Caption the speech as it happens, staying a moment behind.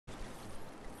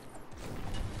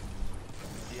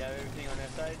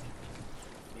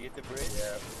get the bridge?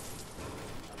 Yeah.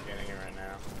 I'm getting it right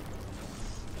now.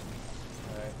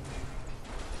 Alright.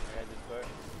 I got this part.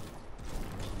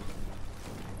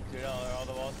 Dude, are all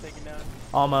the walls taken down?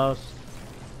 Almost.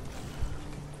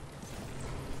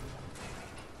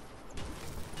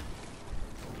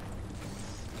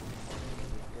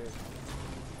 Good.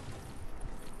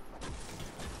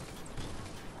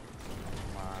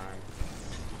 Come on.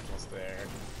 Almost there.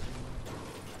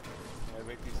 Gotta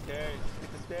make these stairs.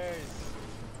 Get the stairs.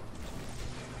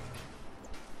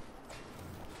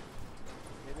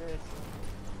 It is.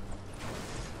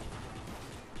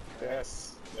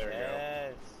 Yes. There we go.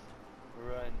 Yes.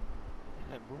 Run.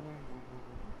 Boom, boom, boom,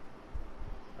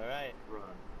 boom. Alright. Run.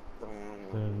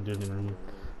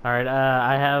 Alright,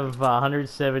 I have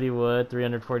 170 wood,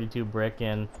 342 brick,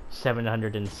 and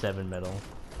 707 metal.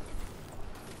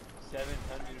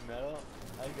 700 metal?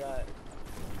 I got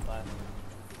 5.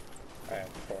 I have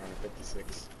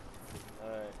 456.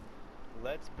 Alright.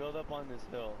 Let's build up on this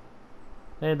hill.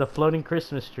 Hey, the floating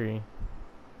Christmas tree.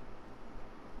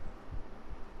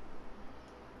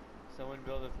 Someone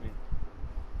build with me.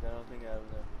 I don't think I have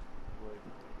enough wood.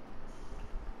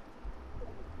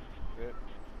 Rip.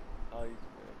 I'll use it.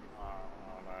 Oh,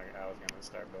 no, I was gonna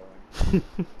start building.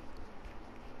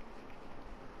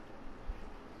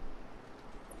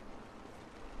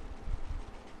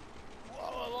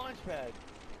 Whoa, a launch pad!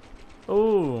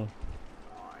 Ooh. Nice.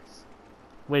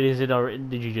 Wait, is it already?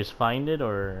 Did you just find it,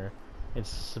 or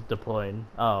it's deployed?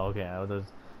 Oh, okay.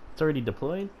 It's already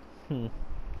deployed. Hmm.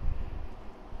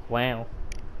 Wow.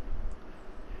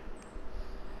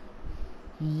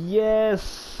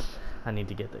 Yes. I need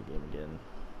to get that game again.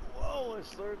 Whoa, a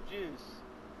slurp juice!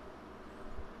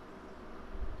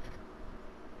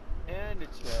 And a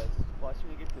chest. Watch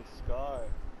me get this scar.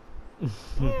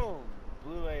 Boom!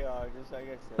 Blue AR, just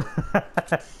like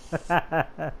I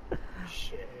said.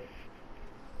 Shit.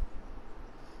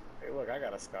 Hey, look, I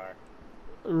got a scar.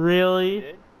 You Really?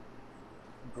 did?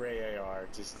 Gray AR,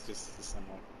 just the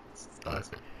symbol.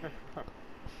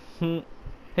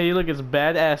 Hey, look, it's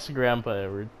badass Grandpa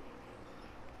Edward.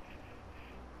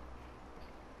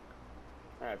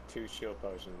 I have 2 shield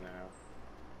potions now.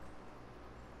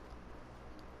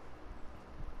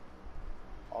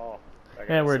 Oh, I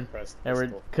got Edward,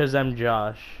 Edward, cause I'm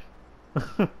Josh.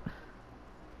 and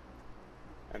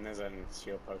there's a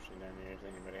shield potion down here. Does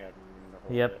anybody have room to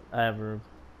hold Yep, it? I have room.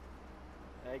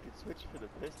 I could switch for the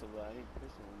pistol, but I need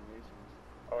pistol animations.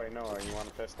 Oh wait, no, you want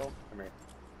a pistol? Come here.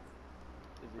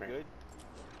 Is it Right. good?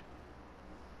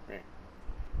 Come here.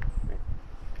 Come here.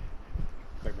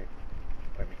 Look at me.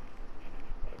 Look at me.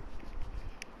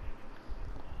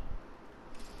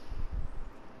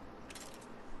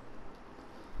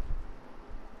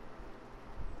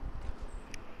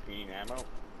 You need ammo?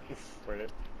 Where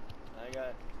it? I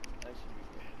got. That should be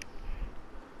good.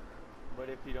 But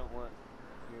if you don't want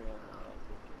your ammo, I'll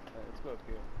take it. Alright, let's go up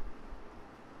here.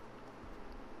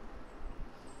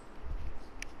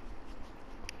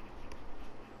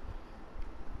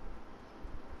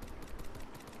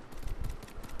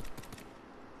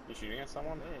 You shooting at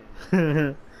someone?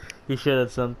 Hey, He should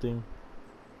have something.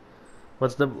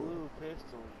 What's the? blue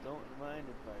pistol. Don't mind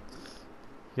if I do.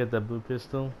 Get that blue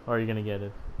pistol, or are you gonna get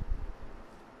it?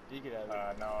 You could have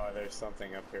it. No, there's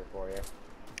something up here for you.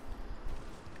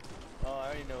 Oh, I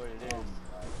already know what it is.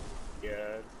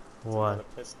 Yeah. What? A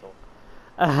pistol.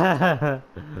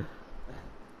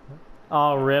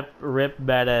 Oh, rip,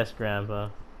 badass Grandpa.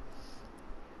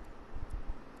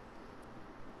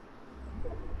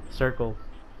 Circle.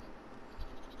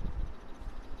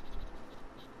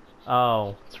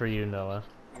 Oh, it's for you, Noah.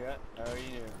 Yeah, I already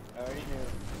knew. I already knew.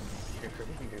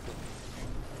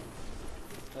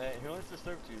 Hey, who wants the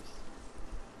slurp juice?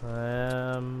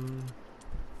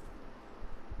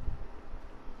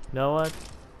 Know what?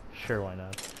 Sure, why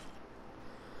not?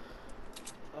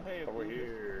 Oh, hey, Over blue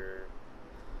here.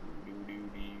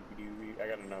 I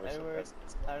got another Edward,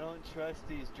 suppressed. I don't trust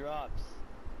these drops.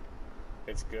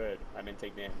 It's good. I didn't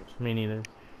take damage. Me neither.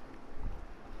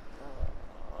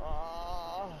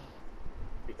 Oh,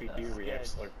 If you do, we have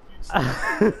slurp juice. I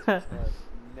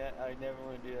never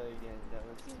want to do that again. That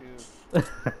was too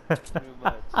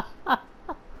much.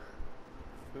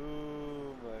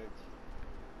 Too much.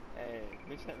 Hey,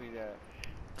 who sent me that?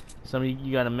 Somebody,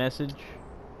 you got a message?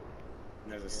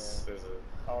 There's there's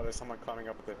someone climbing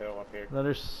up the hill up here.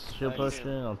 Another shield I see potion?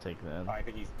 him. I'll take that. Oh, I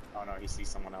think oh no, he sees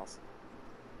someone else.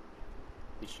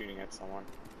 He's shooting at someone.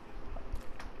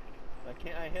 I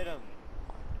hit him.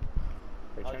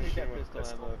 They're I'll trying to take shoot that him with a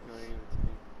pistol ammo if you want to give it to me.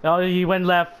 Oh, he went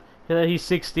left. He's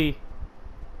 60.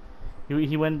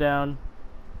 He went down.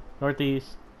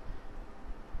 Northeast.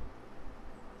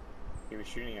 He was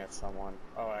shooting at someone.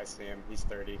 Oh, I see him. He's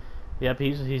 30. Yep,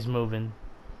 he's moving.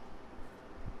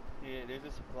 Yeah, there's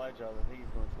a supply drop. I think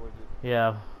he's going towards it.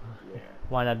 Yeah. Yeah.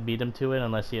 Why not beat him to it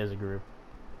unless he has a group?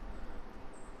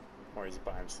 Or he's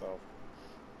by himself.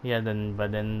 Yeah,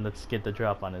 but then let's get the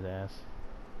drop on his ass.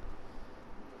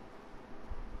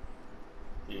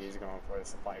 He's going for the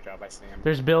supply drop. I see him.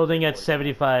 There's building at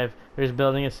 75. There's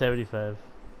building at 75.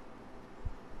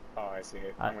 Oh, I see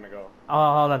it. I'm gonna go.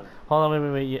 Oh, hold on. Hold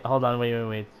on, wait. Hold on,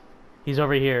 wait. He's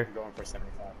over here. I'm going for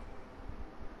 75.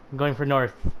 I'm going for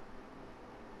north.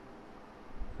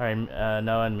 Alright,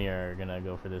 Noah and me are gonna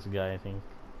go for this guy, I think.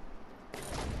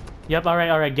 Yep,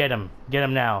 alright, get him. Get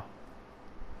him now.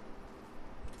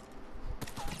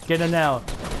 Get him now.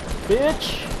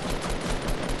 Bitch!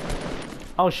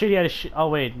 Oh shit, he had a oh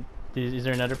wait. Is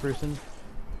there another person?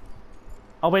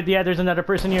 Oh wait, yeah, there's another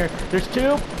person here. There's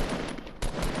two!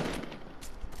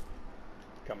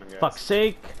 Coming, guys. Fuck's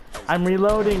sake. I'm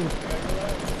reloading.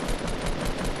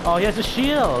 Oh, he has a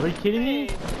shield. Are you kidding me?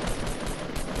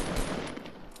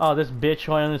 Oh, this bitch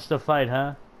wanted us to fight,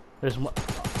 huh? There's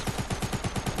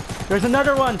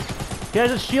another one. He has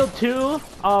a shield too.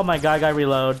 Oh my god, I gotta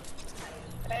reload.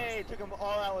 Hey, took him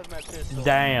all out with my pistol.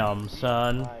 Damn,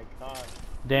 son. Oh my god.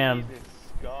 Damn. Need this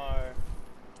scar.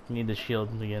 Need the shield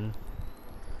again.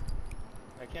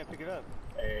 I can't pick it up.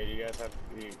 Hey, you guys have...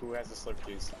 Who has the slurp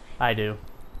juice? I do.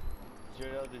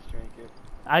 Jordan just drank it.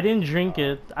 I didn't drink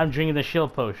it. I'm drinking the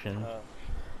shield potion.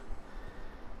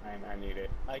 I need it.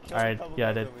 I killed a Alright, couple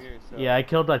got guys it. over here, so. Yeah, I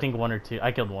killed I think one or two.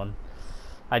 I killed one.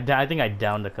 I think I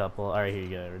downed a couple. Alright, here you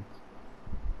go.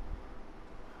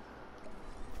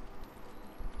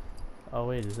 Oh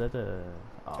wait, is that a...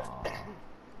 Oh. Hey,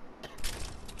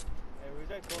 where's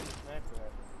that golden sniper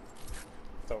at?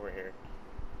 It's over here.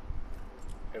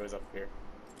 It was up here.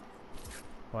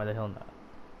 Why the hell not?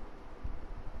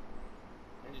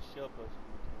 I just shield potion.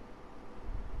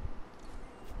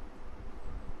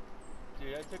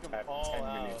 Dude, I took them all 10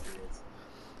 out. minutes.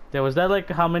 Yeah, was that like,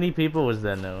 how many people was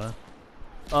that, Noah?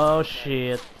 Oh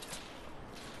shit.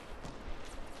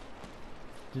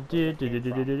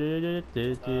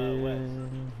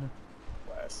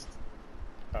 West.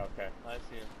 Oh, okay. I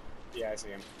see him. Yeah, I see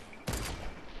him.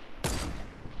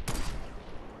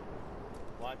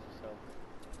 Watch yourself.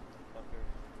 Fucker.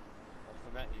 I'll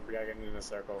come at you. We gotta get into the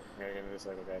circle. We gotta get into the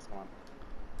circle, guys. Come on.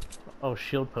 Oh,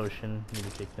 shield potion. Need to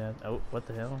take that. Oh, what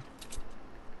the hell?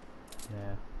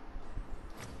 Yeah.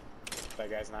 That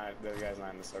guy's not. The guy's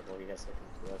not in the circle. He gets looking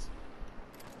to us.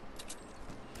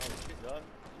 Oh, shit, dog.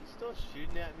 You still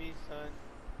shooting at me, son?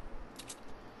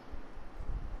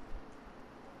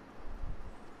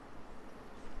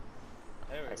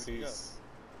 Hey, I where'd see you go? he's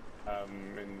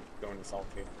and going to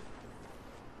salty.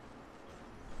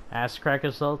 Ass crack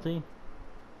is salty?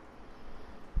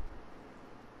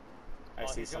 I Oh,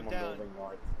 see he's going someone down. building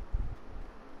north.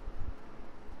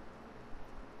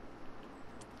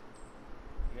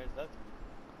 You guys left me.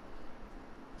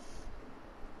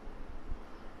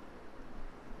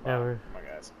 Yeah, Wow, my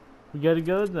guys. We gotta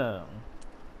go though.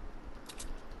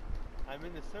 I'm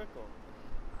in the circle.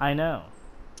 I know.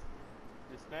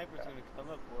 The sniper's gonna come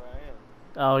up where I am.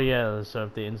 Oh yeah, so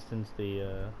if they instance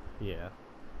the, yeah.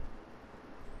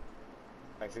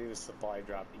 I see the supply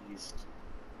drop east.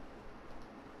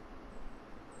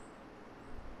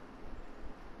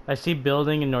 I see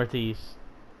building in northeast.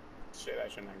 Shit, I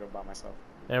should not go by myself.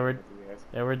 Edward, With you guys.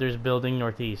 Edward, there's building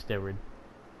northeast, Edward.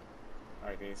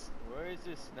 Northeast. Where is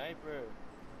this sniper?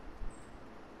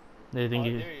 They think Oh,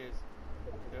 you... there he is.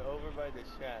 They're over by the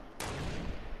shack.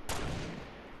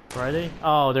 Where are they?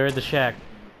 Oh, they're at the shack.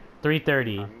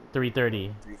 330.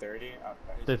 330. 330? Okay.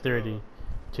 They're 30.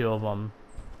 Two of them.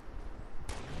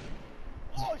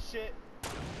 Oh shit!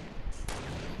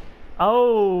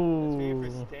 Oh! That's me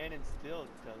for standing still,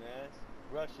 dumbass.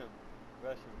 Rush him.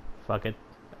 Rush him. Fuck it.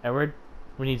 Edward,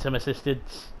 we need some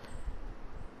assistance.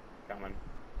 Coming.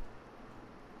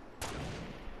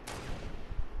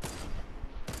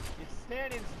 He's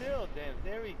standing still, damn.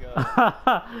 There we go.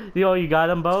 Yo, you got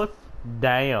them both?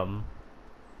 Damn.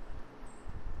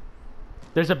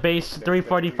 There's a base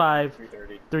 345,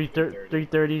 330.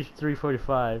 330,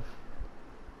 345.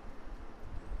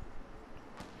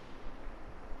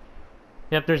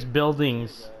 Yep, there's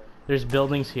buildings. There's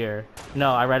buildings here.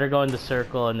 No, I'd rather go in the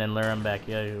circle and then lure them back.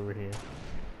 Yeah, over here.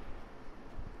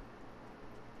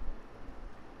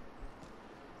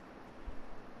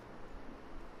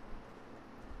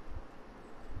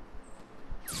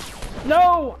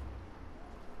 No!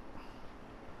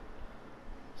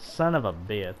 Son of a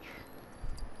bitch.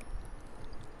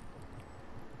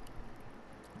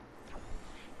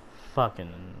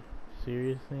 Fucking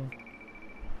seriously?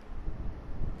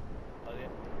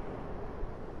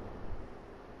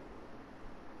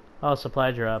 Oh,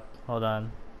 supply drop. Hold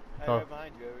on. Hey, Oh, right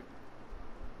behind you, Edward.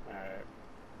 Alright.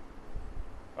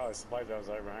 Oh, the supply drop's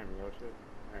right behind me. Oh shit.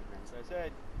 Alright, So nice. I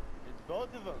said, it's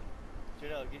both of them.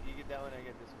 Straight out, you get that one, I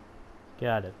get this one.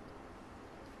 got it.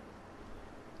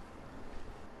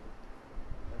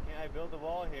 Why can't I build a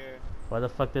wall here? Why the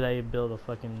fuck did I build a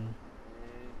fucking...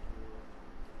 Thank you.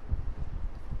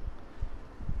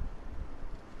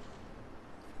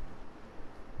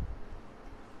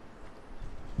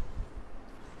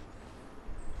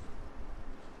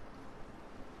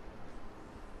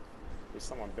 There's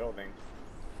someone building.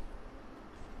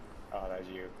 Oh, that's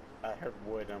you. I heard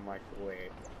wood. I'm like,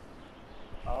 wait.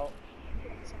 Oh,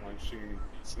 someone shooting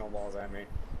snowballs at me.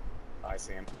 I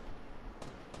see him.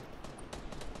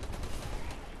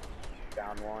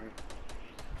 Down one.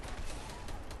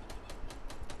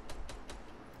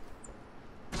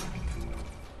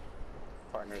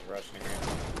 Partner's rushing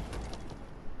in.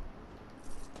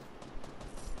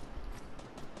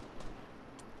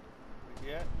 Where's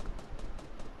he at?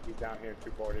 He's down here,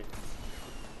 240.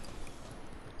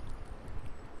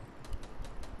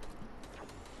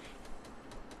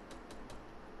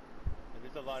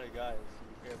 There's a lot of guys, so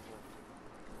be careful.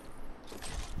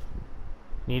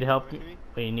 Need help? Over to me?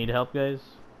 Wait, you need help, guys?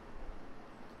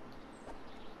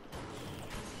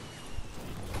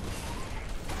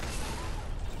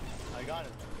 I got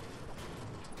him.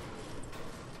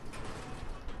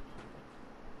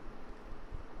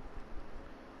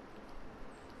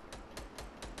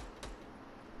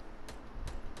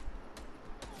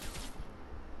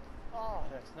 Oh,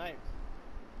 that sniped.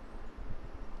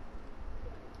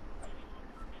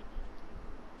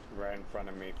 Right in front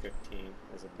of me, 15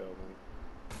 is a building.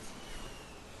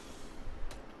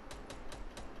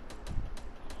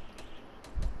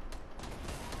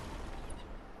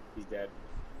 He's dead.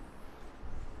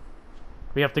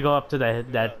 We have to go up to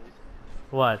that... Joe,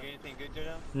 What? you get anything good,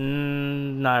 Joe?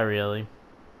 Not really.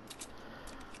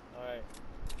 Alright.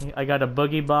 I got a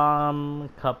boogie bomb,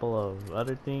 a couple of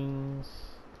other things.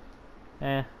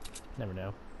 Never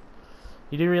know.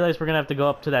 You do realize we're gonna have to go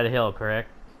up to that hill, correct?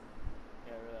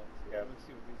 Yeah, relax. Yep. Let me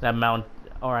see what these That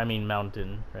guys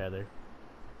mountain, rather.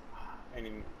 Any,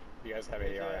 you guys have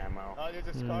There's AR a- ammo? Oh, there's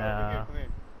a scar over Nah. here. Come here.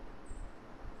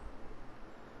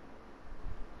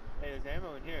 Hey, there's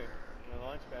ammo in here. And a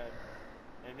launch pad.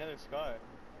 And another scar.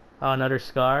 Oh, another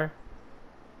scar?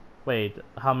 Wait,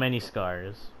 how many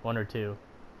scars? One or two?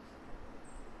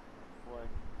 One.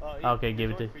 Oh, Okay, there's give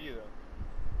it one to- for you,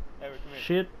 though. Edward, come here.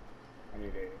 Shit. I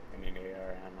need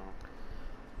AR ammo.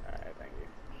 Alright, thank you.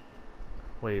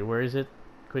 Wait, where is it?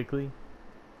 Quickly.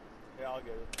 Yeah, I'll get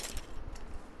it. It's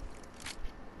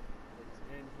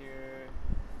in here.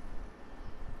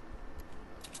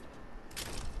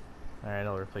 Alright,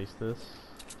 I'll replace this.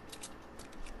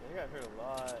 I got hurt a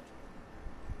lot.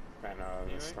 I know,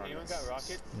 this storm Anyone is- got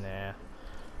rockets? Nah.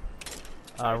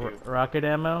 I do. Rocket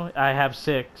ammo? I have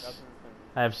 6. Drop them in front of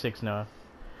me. I have 6 now. I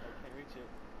can't reach it.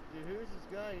 Dude, who is this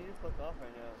guy? You need to fuck off right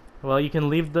now. Well, you can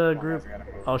leave the Come on, group. guys, we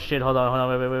gotta move. Oh shit, hold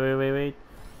on, wait.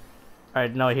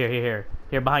 Alright, no, here.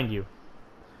 Here, behind you.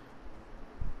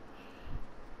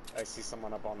 I see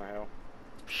someone up on the hill.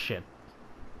 Shit.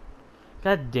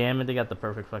 God damn it, they got the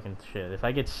perfect fucking shit. If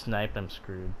I get sniped, I'm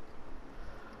screwed.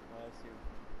 Oh, I see him.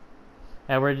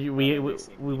 Edward,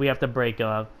 we have to break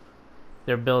up.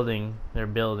 They're building. They're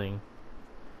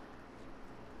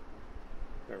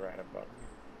right above me.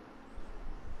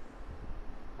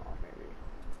 Oh, maybe.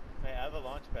 Hey, I have a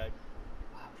launch pad.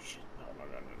 Oh, shit. No.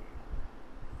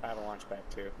 I have a launch pad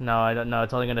too. No, I don't know.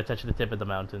 It's only gonna touch the tip of the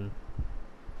mountain.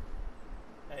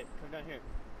 Hey, come down here.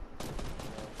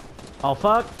 Oh,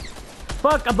 fuck!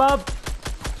 Fuck, above!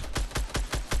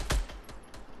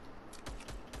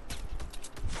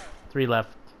 Three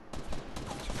left.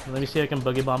 Let me see if I can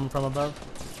boogie bomb him from above.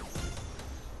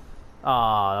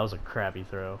 Aw, that was a crappy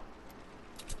throw.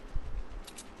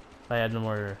 If I had no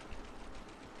more...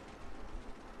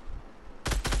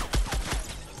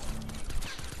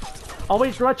 Oh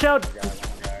wait, watch out!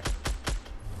 One guy.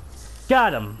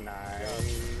 Got him!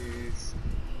 Nice.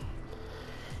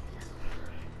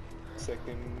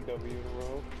 Second W in a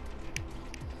row.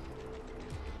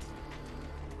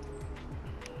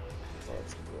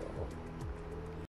 Let's go.